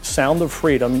Sound of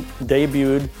Freedom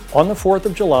debuted on the 4th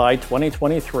of July,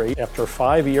 2023, after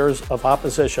 5 years of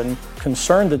opposition,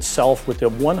 concerned itself with the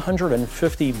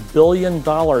 $150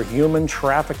 billion human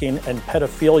trafficking and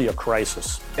pedophilia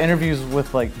crisis. Interviews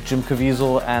with like Jim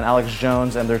Caviezel and Alex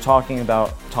Jones, and they're talking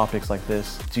about topics like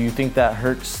this. Do you think that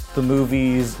hurts the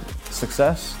movie's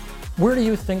success? Where do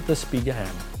you think this began?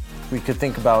 We could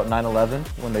think about 9/11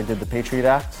 when they did the Patriot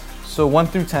Act. So 1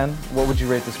 through 10, what would you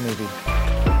rate this movie?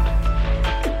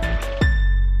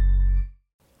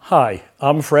 Hi,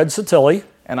 I'm Fred Satilli.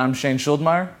 And I'm Shane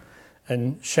Schildmeyer.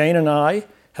 And Shane and I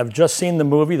have just seen the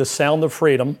movie The Sound of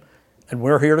Freedom, and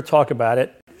we're here to talk about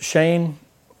it. Shane,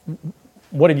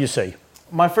 what did you see?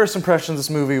 My first impression of this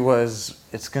movie was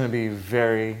it's going to be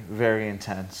very, very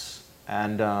intense.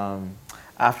 And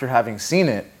after having seen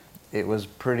it, it was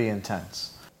pretty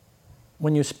intense.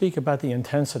 When you speak about the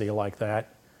intensity like that,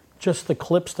 just the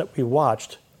clips that we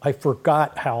watched, I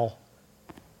forgot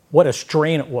what a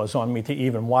strain it was on me to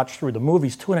even watch through. The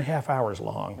movie's 2.5 hours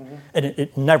long, and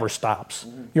it never stops.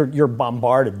 You're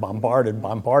bombarded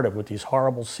with these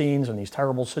horrible scenes and these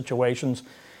terrible situations,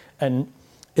 and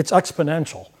it's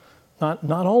exponential.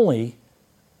 Not only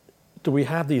do we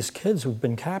have these kids who've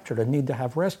been captured and need to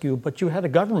have rescue, but you had a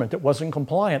government that wasn't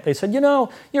compliant. They said,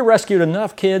 you rescued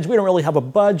enough kids, we don't really have a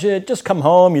budget, just come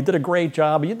home, you did a great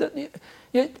job.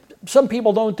 Some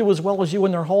people don't do as well as you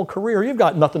in their whole career, you've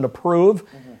got nothing to prove.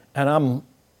 And I'm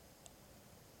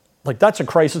like, that's a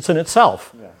crisis in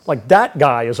itself. Yes. Like, that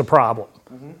guy is a problem,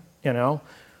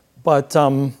 But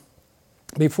to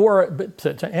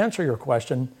answer your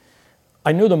question,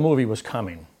 I knew the movie was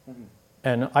coming.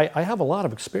 And I have a lot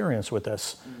of experience with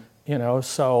this,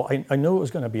 so I knew it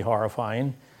was going to be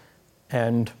horrifying.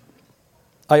 And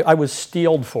I was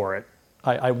steeled for it.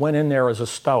 I went in there as a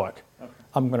stoic. Okay.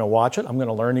 I'm going to watch it. I'm going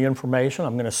to learn the information.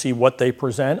 I'm going to see what they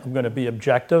present. I'm going to be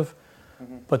objective.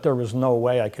 But there was no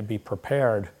way I could be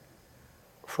prepared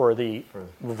for the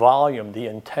volume, the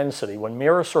intensity. When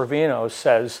Mira Sorvino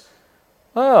says,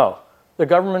 oh, the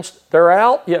they're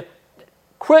out,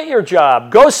 quit your job,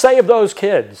 go save those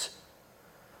kids.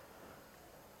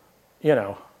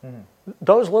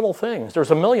 Those little things, there's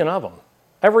a million of them.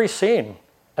 Every scene.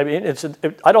 I mean,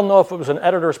 I don't know if it was an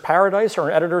editor's paradise or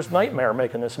an editor's nightmare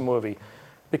making this movie,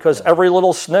 because every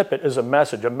little snippet is a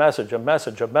message.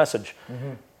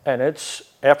 And it's,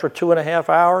 after 2.5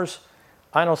 hours,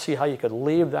 I don't see how you could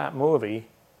leave that movie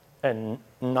and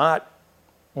not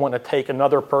want to take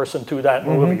another person to that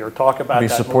movie or talk about that movie.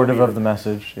 Be supportive of the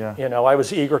message, yeah. I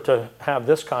was eager to have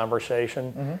this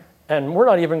conversation, and we're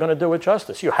not even going to do it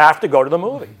justice. You have to go to the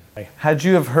movie. Had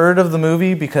you have heard of the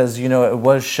movie? Because, it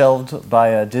was shelved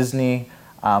by Disney,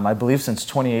 I believe since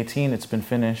 2018, it's been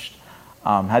finished.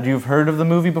 Had you have heard of the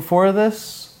movie before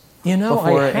this?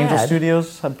 Before Angel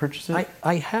Studios had purchased it?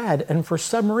 I had, and for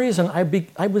some reason I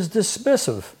was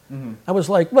dismissive. I was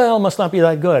like, well, it must not be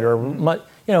that good, or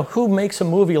who makes a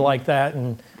movie like that,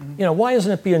 and why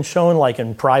isn't it being shown like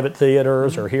in private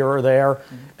theaters or here or there?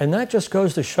 And that just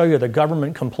goes to show you the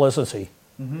government complicity.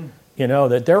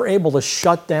 That they're able to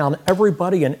shut down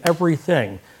everybody and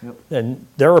everything. Yep. And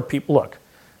there are people. Look,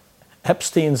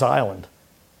 Epstein's Island.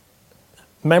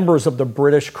 Members of the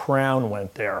British Crown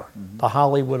went there. The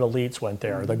Hollywood elites went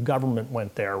there. The government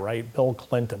went there, right? Bill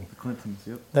Clinton. The Clintons,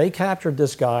 yep. They captured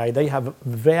this guy. They have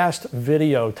vast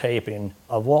videotaping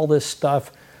of all this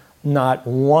stuff. Not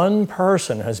one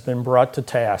person has been brought to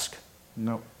task.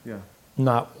 No, yeah.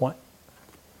 Not one.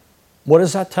 What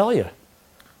does that tell you?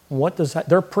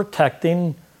 They're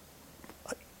protecting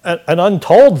an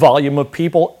untold volume of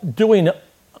people doing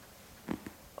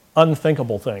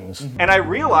unthinkable things. And I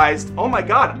realized, oh my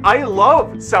God, I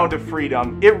love Sound of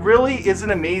Freedom. It really is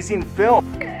an amazing film.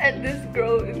 And this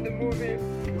girl in the movie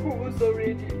who was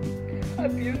already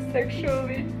abused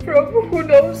sexually from who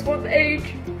knows what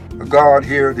age. God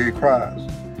hear their cries.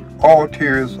 All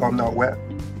tears are not wet.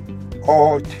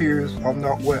 All tears are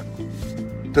not wet.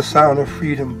 The Sound of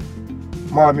Freedom.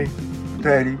 Mommy,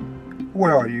 Daddy,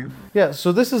 where are you? Yeah,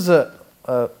 so this is a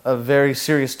very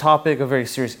serious topic, a very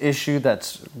serious issue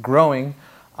that's growing.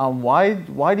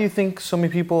 Why do you think so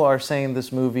many people are saying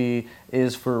this movie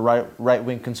is for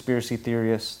right-wing conspiracy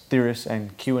theorists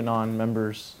and QAnon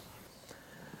members?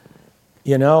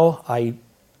 I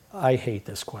hate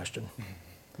this question.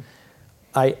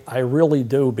 I really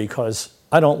do, because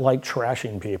I don't like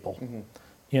trashing people.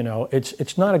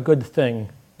 It's not a good thing.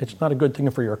 It's not a good thing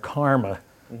for your karma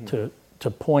to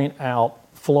point out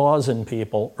flaws in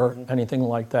people or anything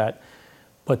like that.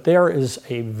 But there is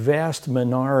a vast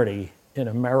minority in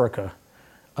America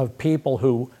of people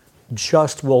who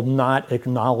just will not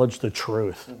acknowledge the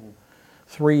truth.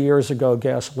 3 years ago,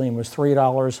 gasoline was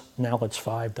 $3. Now it's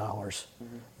 $5.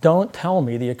 Don't tell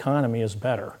me the economy is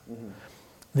better.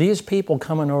 These people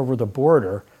coming over the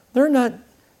border, they're not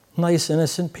nice,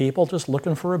 innocent people just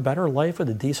looking for a better life with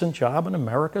a decent job in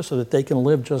America so that they can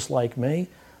live just like me.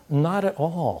 Not at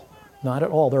all. Not at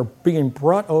all. They're being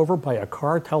brought over by a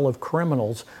cartel of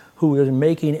criminals who are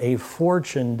making a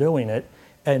fortune doing it.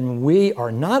 And we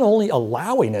are not only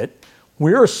allowing it,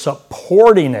 we're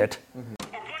supporting it. Or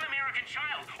one American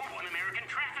child, or one American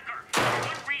trafficker.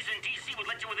 What reason D.C. would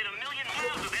let you within 1 million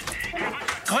miles of it? And a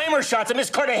bunch of glamour shots of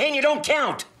Miss Cartagena don't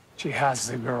count. She has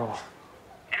the girl.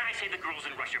 And I say the girl's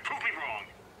in Russia. Prove me wrong.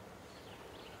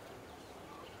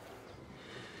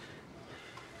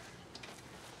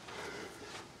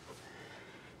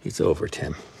 It's over,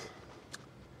 Tim.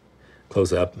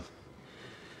 Close up,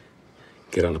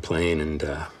 get on a plane, and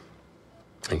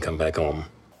come back home.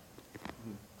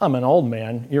 I'm an old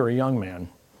man, you're a young man.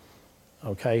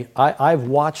 Okay? I've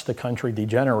watched the country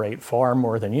degenerate far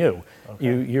more than you.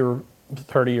 Okay. You're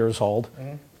 30 years old,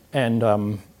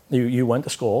 and you went to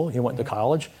school, you went to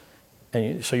college,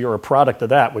 and so you're a product of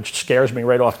that, which scares me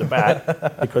right off the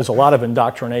bat, because a lot of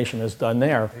indoctrination is done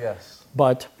there. Yes.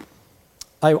 But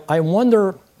I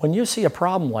wonder, when you see a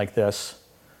problem like this,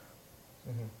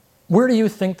 where do you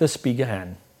think this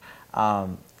began?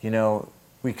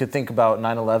 We could think about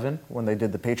 9/11 when they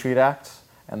did the Patriot Act,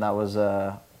 and that was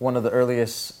one of the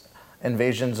earliest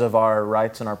invasions of our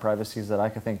rights and our privacies that I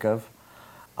could think of.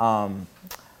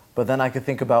 But then I could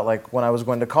think about, like, when I was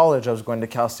going to college, I was going to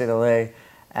Cal State LA,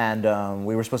 and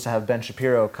we were supposed to have Ben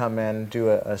Shapiro come in, do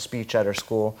a speech at our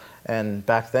school. And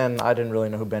back then, I didn't really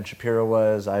know who Ben Shapiro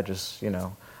was. I just,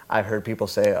 I heard people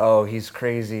say, oh, he's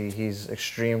crazy, he's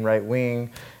extreme right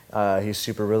wing, he's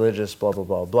super religious, blah, blah,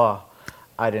 blah, blah.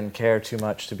 I didn't care too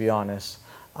much, to be honest.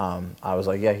 I was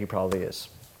like, yeah, he probably is.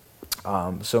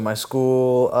 So my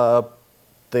school,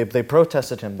 they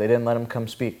protested him. They didn't let him come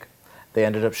speak. They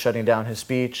ended up shutting down his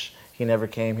speech. He never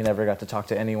came. He never got to talk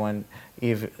to anyone.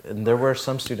 And there were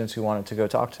some students who wanted to go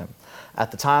talk to him.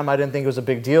 At the time, I didn't think it was a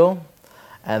big deal.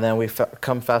 And then we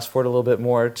come fast forward a little bit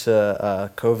more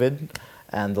to COVID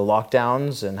and the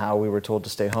lockdowns and how we were told to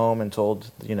stay home and told,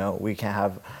 we can't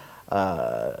have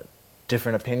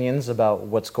different opinions about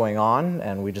what's going on.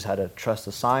 And we just had to trust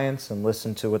the science and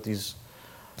listen to what these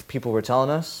people were telling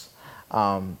us.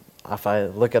 If I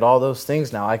look at all those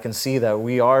things now, I can see that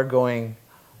we are going,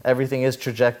 everything is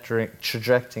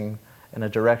trajecting in a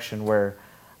direction where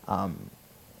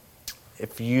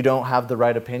if you don't have the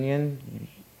right opinion,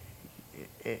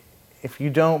 if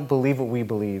you don't believe what we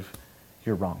believe,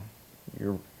 you're wrong.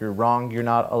 You're wrong. You're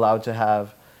not allowed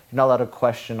to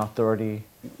question authority.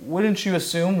 Wouldn't you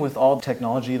assume, with all the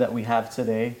technology that we have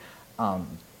today,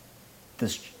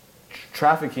 this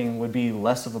trafficking would be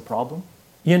less of a problem?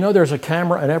 There's a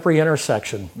camera at every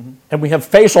intersection, and we have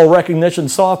facial recognition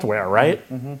software, right?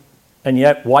 And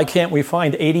yet, why can't we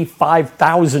find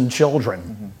 85,000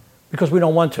 children? Because we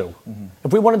don't want to.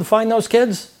 If we wanted to find those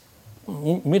kids,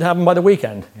 we'd have them by the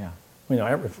weekend.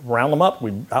 Round them up,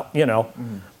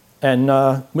 And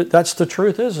that's the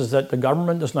truth is that the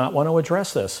government does not want to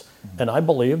address this. And I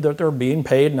believe that they're being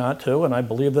paid not to, and I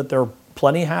believe that they're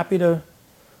plenty happy to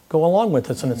go along with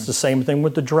this. And it's the same thing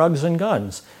with the drugs and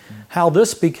guns. How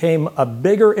this became a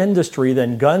bigger industry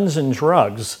than guns and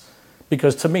drugs,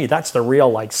 because to me, that's the real,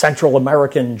 like, Central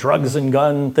American drugs and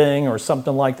gun thing or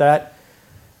something like that.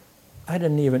 I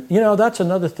didn't even, that's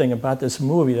another thing about this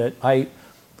movie that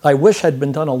I wish had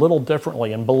been done a little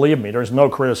differently. And believe me, there's no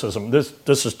criticism. This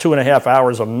is 2.5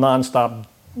 hours of nonstop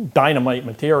dynamite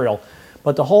material.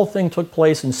 But the whole thing took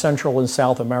place in Central and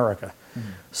South America.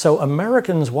 So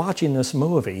Americans watching this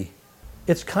movie,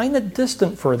 it's kind of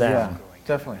distant for them. Yeah,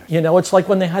 definitely. It's like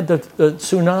when they had the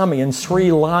tsunami in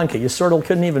Sri Lanka. You sort of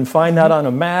couldn't even find that on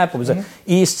a map. It was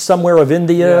east somewhere of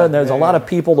India, and there's a lot of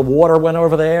people, the water went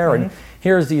over there, and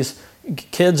here's these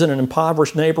kids in an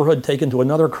impoverished neighborhood taken to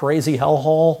another crazy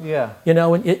hellhole. Yeah.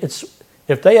 And it's,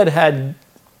 if they had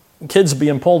kids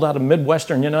being pulled out of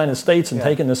Midwestern United States and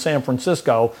taken to San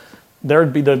Francisco,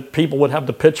 there'd be the people would have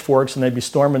the pitchforks and they'd be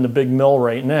storming the big mill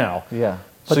right now. Yeah.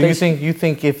 But so you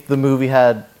think if the movie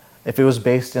if it was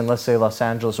based in, let's say, Los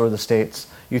Angeles or the States,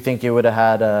 you think it would have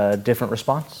had a different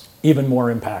response? Even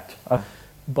more impact.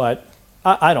 But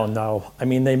I don't know. I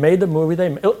mean, they made the movie.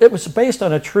 It was based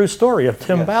on a true story of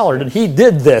Tim Ballard, and he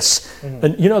did this.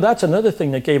 And that's another thing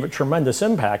that gave it tremendous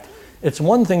impact. It's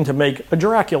one thing to make a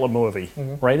Dracula movie,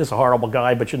 right? It's a horrible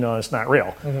guy, but it's not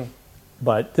real.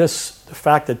 But the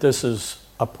fact that this is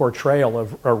a portrayal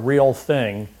of a real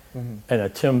thing, and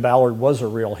that Tim Ballard was a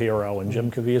real hero, and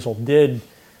Jim Caviezel did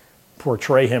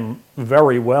portray him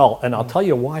very well. And I'll tell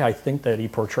you why I think that he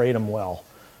portrayed him well.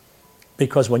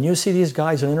 Because when you see these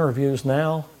guys in interviews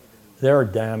now, they're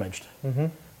damaged.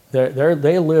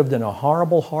 They lived in a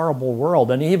horrible, horrible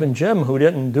world. And even Jim, who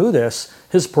didn't do this,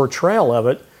 his portrayal of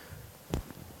it,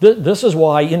 this is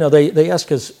why, they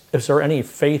ask, is there any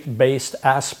faith-based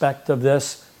aspect of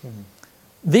this?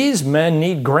 These men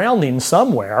need grounding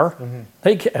somewhere.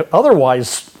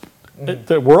 Otherwise,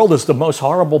 the world is the most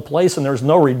horrible place and there's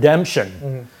no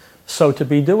redemption. So to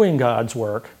be doing God's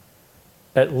work,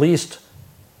 at least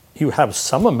you have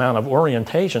some amount of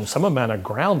orientation, some amount of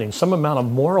grounding, some amount of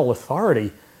moral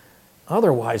authority.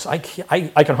 Otherwise, I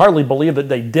can hardly believe that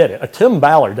they did it. Tim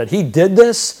Ballard, that he did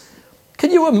this?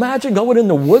 Can you imagine going in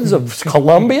the woods of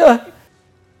Colombia?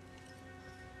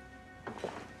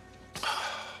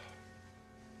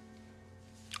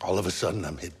 All of a sudden,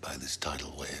 I'm hit by this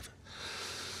tidal wave.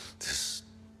 This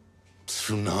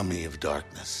tsunami of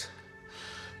darkness.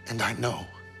 And I know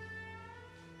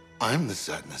I'm the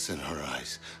sadness in her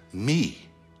eyes. Me.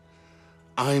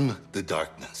 I'm the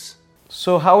darkness.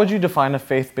 So how would you define a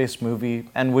faith-based movie?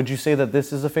 And would you say that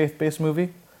this is a faith-based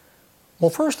movie? Well,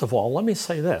 first of all, let me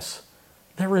say this.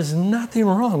 There is nothing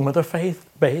wrong with a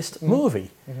faith-based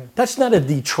movie. That's not a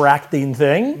detracting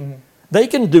thing. They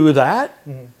can do that.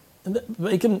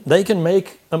 They can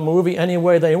make a movie any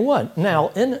way they want. Now,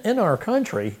 in our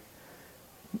country,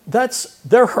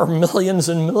 there are millions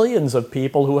and millions of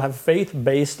people who have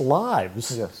faith-based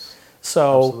lives. Yes.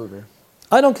 So Absolutely.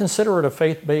 I don't consider it a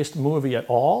faith-based movie at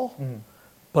all.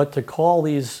 But to call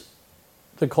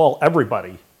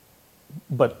everybody,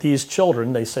 but these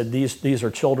children, they said these are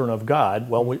children of God.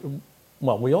 Well,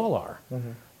 we all are,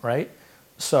 right?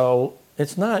 So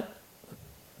it's not.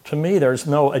 To me, there's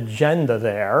no agenda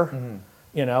there,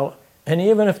 And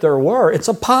even if there were, it's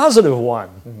a positive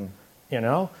one,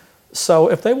 So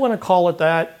if they want to call it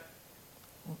that,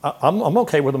 I'm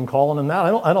okay with them calling it that.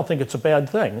 I don't think it's a bad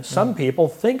thing. Some people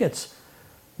think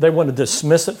they want to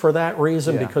dismiss it for that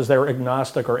reason because they're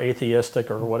agnostic or atheistic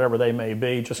or whatever they may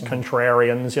be, just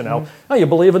contrarians, Oh, you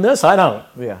believe in this? I don't.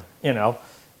 Yeah.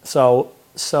 So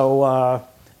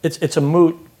it's a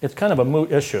moot. It's kind of a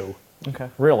moot issue. Okay.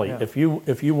 Really, Yeah. if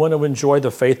you want to enjoy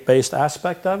the faith-based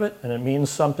aspect of it and it means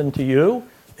something to you,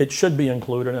 it should be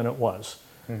included, and it was.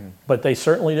 But they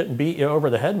certainly didn't beat you over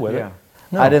the head with it.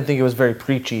 No. I didn't think it was very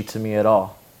preachy to me at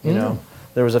all. You know,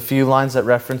 there was a few lines that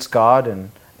referenced God,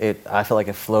 and I felt like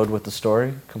it flowed with the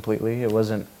story completely. It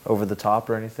wasn't over the top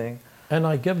or anything. And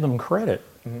I give them credit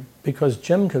because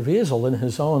Jim Caviezel, in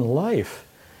his own life,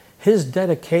 his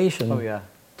dedication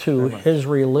to his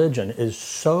religion is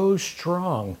so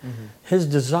strong. His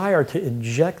desire to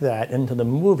inject that into the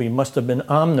movie must have been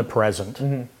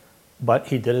omnipresent. But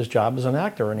he did his job as an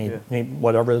actor, and he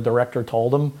whatever the director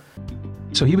told him.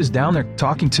 So he was down there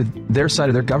talking to their side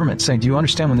of their government, saying, do you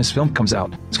understand when this film comes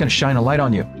out? It's going to shine a light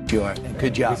on you. You are.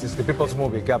 Good job. This is the people's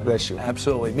movie. God bless you.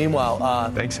 Absolutely.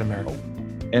 Meanwhile, thanks, America.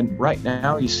 And right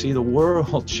now, you see the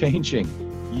world changing.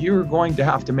 You're going to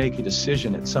have to make a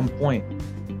decision at some point.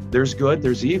 There's good,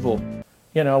 there's evil.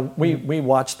 We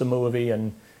watched the movie,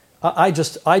 and I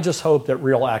just hope that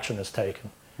real action is taken.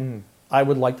 I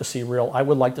would like to see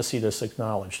this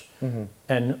acknowledged.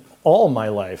 And all my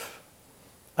life,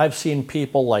 I've seen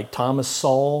people like Thomas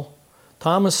Sowell.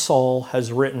 Thomas Sowell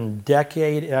has written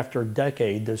decade after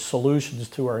decade the solutions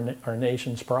to our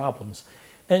nation's problems.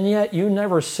 And yet you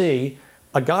never see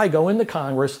a guy go into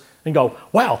Congress and go,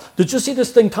 wow, did you see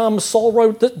this thing Thomas Sowell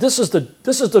wrote? This is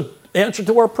the answer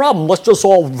to our problem. Let's just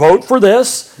all vote for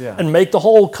this and make the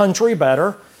whole country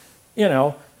better.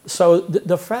 So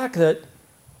the fact that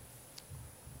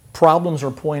problems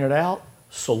are pointed out,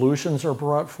 solutions are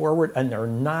brought forward, and they're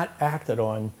not acted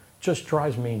on just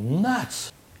drives me nuts.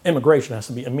 Immigration has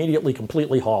to be immediately,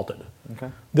 completely halted.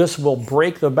 Okay. This will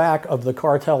break the back of the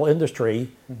cartel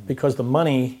industry because the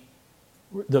money,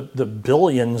 the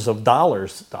billions of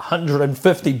dollars, the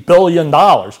 $150 billion,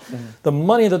 the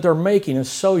money that they're making is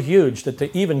so huge that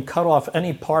to even cut off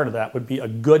any part of that would be a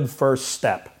good first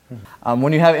step.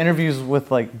 When you have interviews with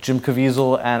like Jim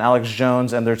Caviezel and Alex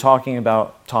Jones and they're talking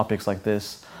about topics like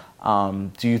this,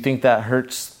 do you think that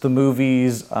hurts the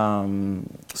movie's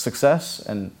success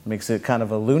and makes it kind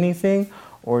of a loony thing?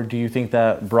 Or do you think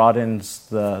that broadens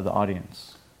the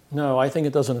audience? No, I think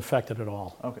it doesn't affect it at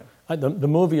all. Okay. The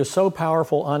movie is so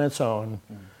powerful on its own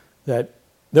that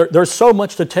there's so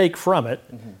much to take from it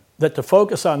that to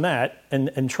focus on that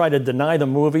and try to deny the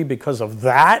movie because of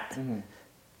that,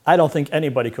 I don't think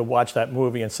anybody could watch that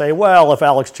movie and say, well, if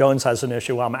Alex Jones has an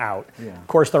issue, I'm out. Of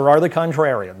course, there are the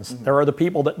contrarians. There are the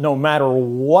people that no matter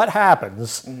what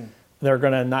happens, they're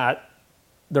going to not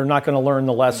they're not going to learn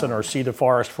the lesson or see the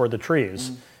forest for the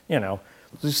trees. You know,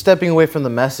 Just stepping away from the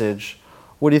message,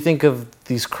 what do you think of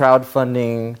these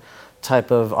crowdfunding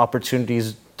type of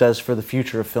opportunities does for the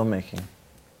future of filmmaking?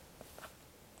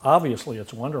 obviously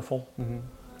it's wonderful.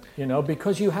 You know,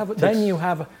 because you have then you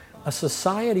have a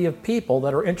society of people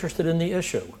that are interested in the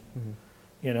issue.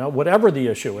 You know, whatever the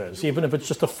issue is, even if it's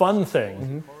just a fun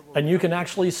thing. And you can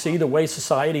actually see the way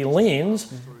society leans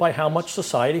by how much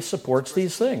society supports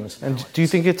these things. And do you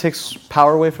think it takes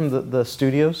power away from the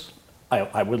studios?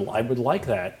 I would like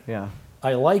that. Yeah.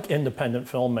 I like independent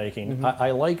filmmaking.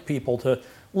 I like people to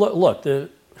look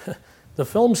the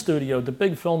film studio, the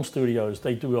big film studios,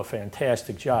 they do a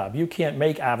fantastic job. You can't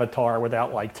make Avatar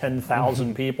without like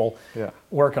 10,000 people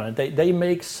working on it. They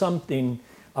make something,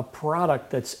 a product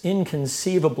that's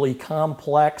inconceivably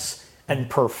complex and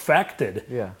perfected.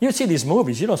 Yeah. You see these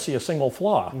movies, you don't see a single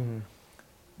flaw.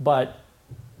 But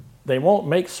they won't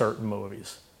make certain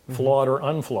movies, flawed or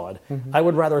unflawed. I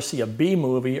would rather see a B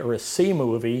movie or a C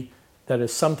movie that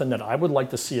is something that I would like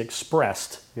to see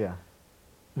expressed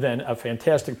than a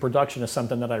fantastic production of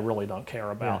something that I really don't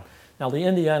care about. Now, the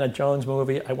Indiana Jones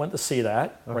movie, I went to see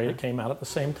that, right? It came out at the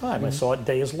same time. I saw it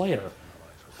days later.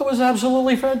 It was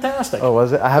absolutely fantastic. Oh,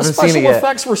 was it? I haven't seen it yet. The special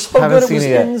effects were so good, it was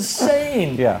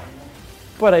insane. Yeah.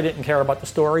 But I didn't care about the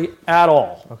story at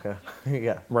all. Okay.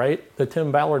 Yeah. Right? The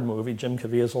Tim Ballard movie, Jim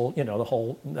Caviezel, you know,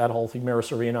 that whole thing, Mira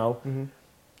Sorvino,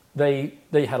 they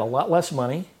had a lot less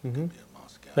money.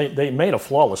 They made a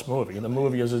flawless movie, and the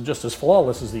movie is just as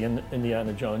flawless as the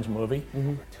Indiana Jones movie.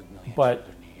 But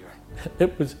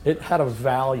it had a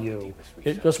value.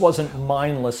 It just wasn't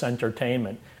mindless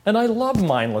entertainment. And I love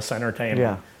mindless entertainment.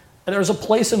 Yeah. And there's a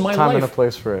place in my life. Time and a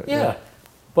place for it. Yeah.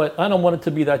 But I don't want it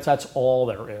to be that's all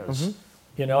there is.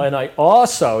 You know, and I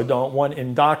also don't want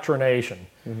indoctrination.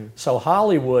 So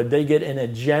Hollywood, they get an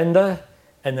agenda,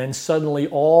 and then suddenly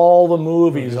all the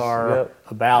movies are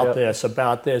about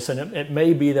this, and it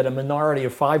may be that a minority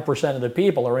of 5% of the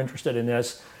people are interested in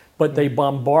this, but they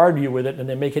bombard you with it and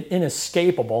they make it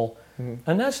inescapable,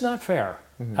 and that's not fair.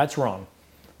 That's wrong.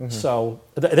 So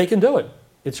they can do it.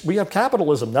 We have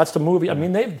capitalism. That's the movie. I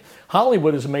mean,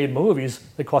 Hollywood has made movies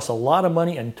that cost a lot of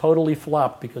money and totally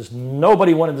flopped because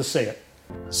nobody wanted to see it.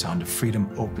 Sound of Freedom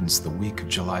opens the week of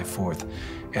July 4th.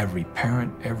 Every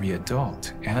parent, every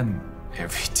adult, and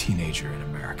every teenager in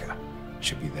America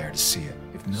should be there to see it.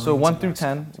 So 1 through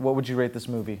 10, what would you rate this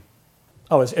movie?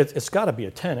 Oh, it's got to be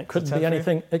a 10. It couldn't be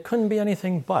anything. It couldn't be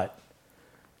anything but.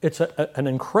 It's an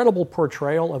incredible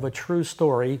portrayal of a true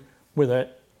story with an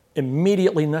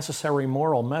immediately necessary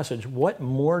moral message. What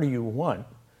more do you want?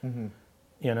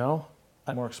 You know,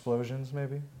 more explosions,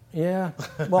 maybe. Yeah.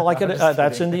 Well,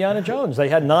 that's Indiana Jones. They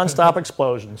had nonstop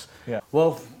explosions. Yeah.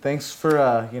 Well, thanks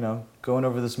for going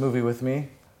over this movie with me.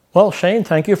 Well, Shane,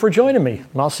 thank you for joining me.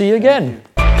 And I'll see you again.